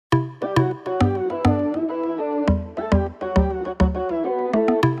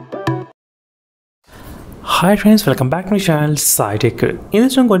Hi friends, welcome back to my channel SciTech. In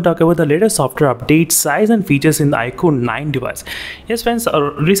this one, I'm going to talk about the latest software updates, size and features in the iQOO 9 device. Yes friends,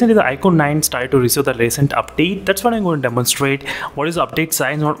 recently the iQOO 9 started to receive the recent update. That's what I'm going to demonstrate. What is the update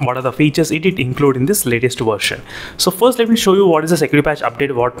size and what are the features it include in this latest version. So first let me show you what is the security patch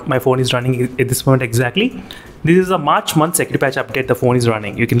update, what my phone is running at this moment exactly. This is a March month security patch update the phone is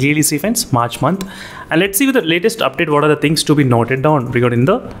running. You can clearly see friends, March month. And let's see with the latest update what are the things to be noted down regarding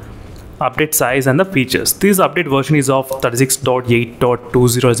the update size and the features. This update version is of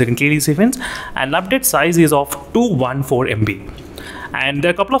 36.8.20 as you can clearly see friends, and update size is of 214 MB. And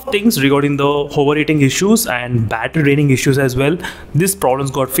there are a couple of things regarding the overheating issues and battery draining issues as well. These problems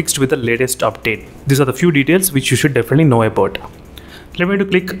got fixed with the latest update. These are the few details which you should definitely know about. Let me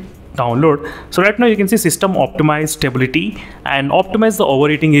click download. So right now you can see system optimize stability and optimize the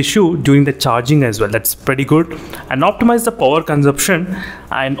overheating issue during the charging as well. That's pretty good. And optimize the power consumption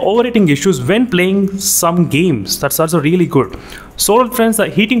and overheating issues when playing some games. That's also really good. So friends, the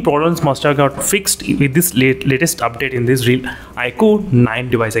heating problems must have got fixed with this latest update in this iQOO 9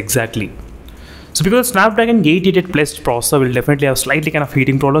 device exactly. So because Snapdragon 888 Plus processor will definitely have slightly kind of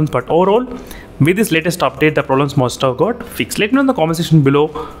heating problems, but overall with this latest update the problems must have got fixed. Let me know in the comment section below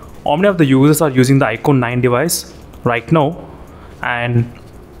how many of the users are using the iQOO 9 device right now, and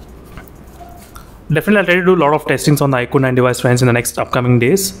definitely I'll try to do a lot of testings on the iQOO 9 device friends in the next upcoming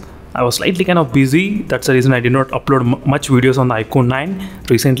days. I was slightly kind of busy, that's the reason I did not upload much videos on the iQOO 9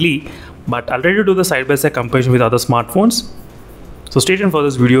 recently, but I'll try to do the side-by-side comparison with other smartphones. So stay tuned for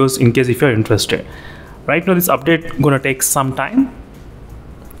those videos in case if you're interested. Right now this update gonna take some time.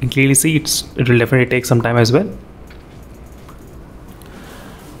 You can clearly see it will definitely take some time as well.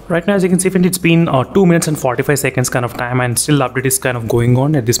 Right now as you can see it's been 2 minutes and 45 seconds kind of time, and still the update is kind of going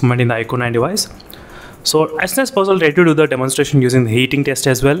on at this moment in the iQOO 9 device. So as soon as possible try to do the demonstration using the heating test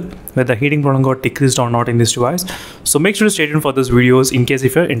as well, whether the heating problem got decreased or not in this device. So make sure to stay tuned for those videos in case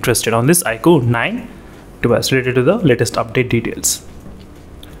if you're interested on this iQOO 9 device related to the latest update details.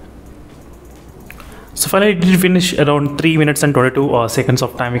 So finally it did finish around 3 minutes and 22 seconds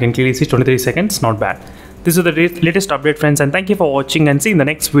of time. You can clearly see 23 seconds, not bad. This is the latest update friends, and thank you for watching, and see you in the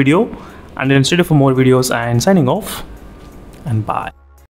next video. And then stay tuned for more videos, and signing off and bye.